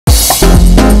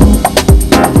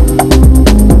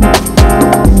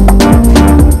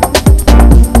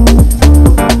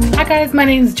guys, my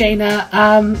name's Jaina.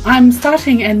 I'm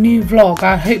starting a new vlog.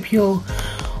 I hope you'll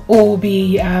all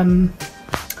be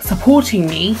supporting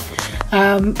me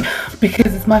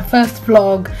because it's my first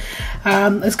vlog.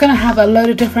 It's going to have a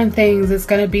load of different things. It's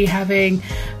going to be having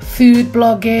food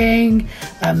blogging,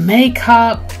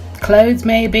 makeup, clothes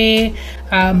maybe,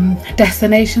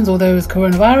 destinations, although it's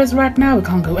coronavirus right now we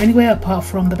can't go anywhere apart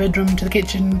from the bedroom to the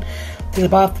kitchen to the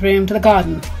bathroom to the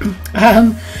garden.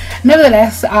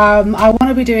 Nevertheless, I want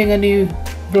to be doing a new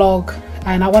vlog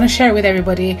and I want to share it with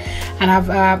everybody, and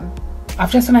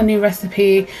I've just done a new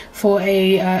recipe for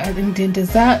an Indian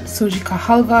dessert, suji ka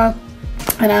halwa,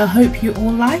 and I hope you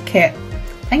all like it.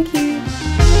 Thank you.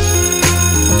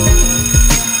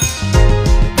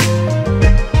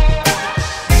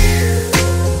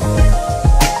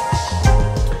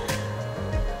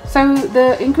 So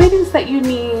the ingredients that you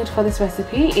need for this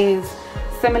recipe is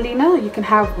semolina. You can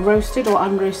have roasted or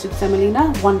unroasted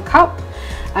semolina, 1 cup,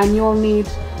 and you'll need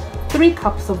 3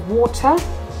 cups of water.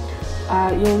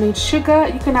 You'll need sugar.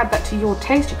 You can add that to your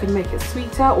taste. You can make it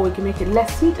sweeter or you can make it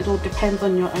less sweet. It all depends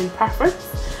on your own preference.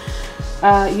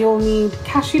 You'll need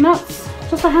cashew nuts,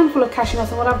 just a handful of cashew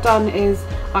nuts, and what I've done is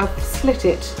I've split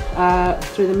it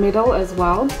through the middle as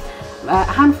well. A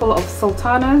handful of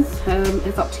sultanas,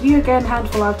 it's up to you again,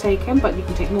 handful I've taken, but you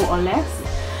can take more or less.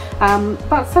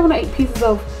 About 7 or 8 pieces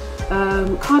of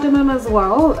cardamom as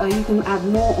well. You can add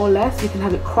more or less. You can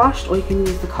have it crushed or you can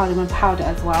use the cardamom powder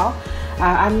as well.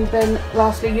 And then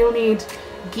lastly you'll need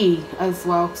ghee as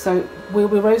well. So we'll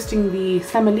be roasting the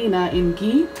semolina in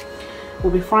ghee.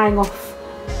 We'll be frying off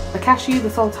the cashew, the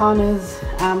sultanas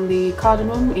and the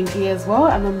cardamom in ghee as well,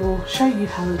 and then we'll show you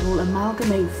how it all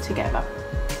amalgamates together.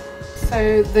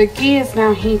 So the ghee is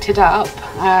now heated up,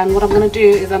 and what I'm going to do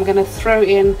is I'm going to throw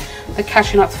in the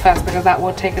cashew nuts first because that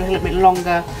will take a little bit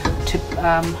longer to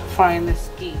fry in this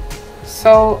ghee.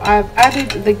 So I'm adding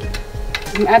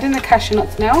the cashew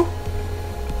nuts now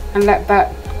and let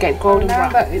that get golden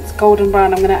brown. Now that it's golden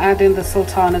brown, I'm going to add in the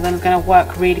sultanas, and it's going to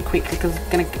work really quickly because it's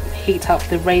going to heat up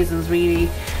the raisins really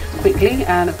quickly,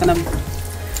 and it's going to,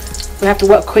 we have to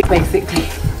work quick basically,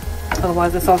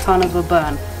 otherwise the sultanas will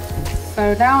burn.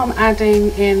 So now I'm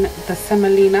adding in the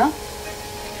semolina.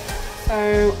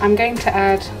 So I'm going to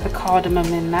add the cardamom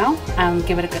in now and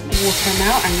give it a good mix. Water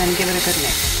now and then give it a good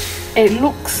mix. It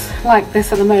looks like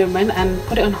this at the moment, and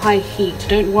put it on high heat.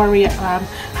 Don't worry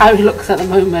how it looks at the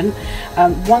moment.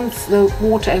 Once the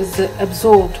water is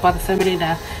absorbed by the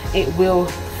semolina, it will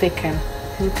thicken.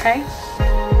 Okay.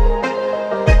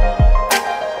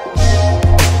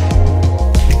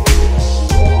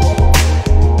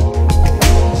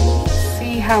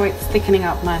 How it's thickening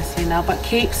up nicely now, but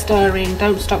keep stirring,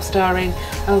 don't stop stirring,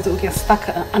 else it will get stuck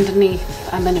underneath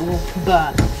and then it will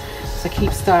burn. So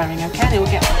keep stirring, okay, and it will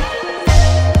get.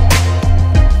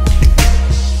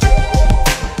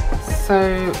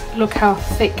 So look how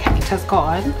thick it has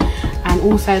gotten, and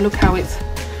also look how it's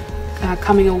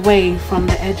coming away from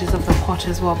the edges of the pot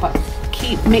as well, but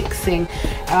keep mixing.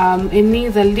 It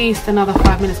needs at least another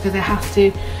 5 minutes because it has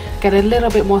to get a little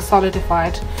bit more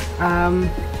solidified.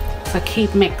 So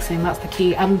keep mixing, that's the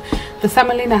key. The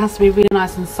semolina has to be really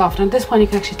nice and soft, and at this point you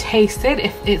can actually taste it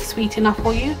if it's sweet enough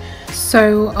for you.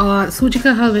 So our suji ka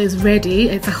halwa is ready.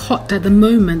 It's hot at the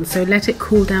moment, so let it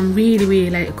cool down, really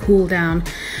let it cool down.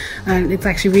 And it's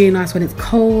actually really nice when it's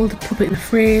cold. Pop it in the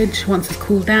fridge once it's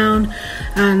cooled down,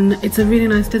 and it's a really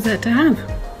nice dessert to have.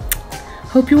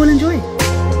 Hope you all enjoy.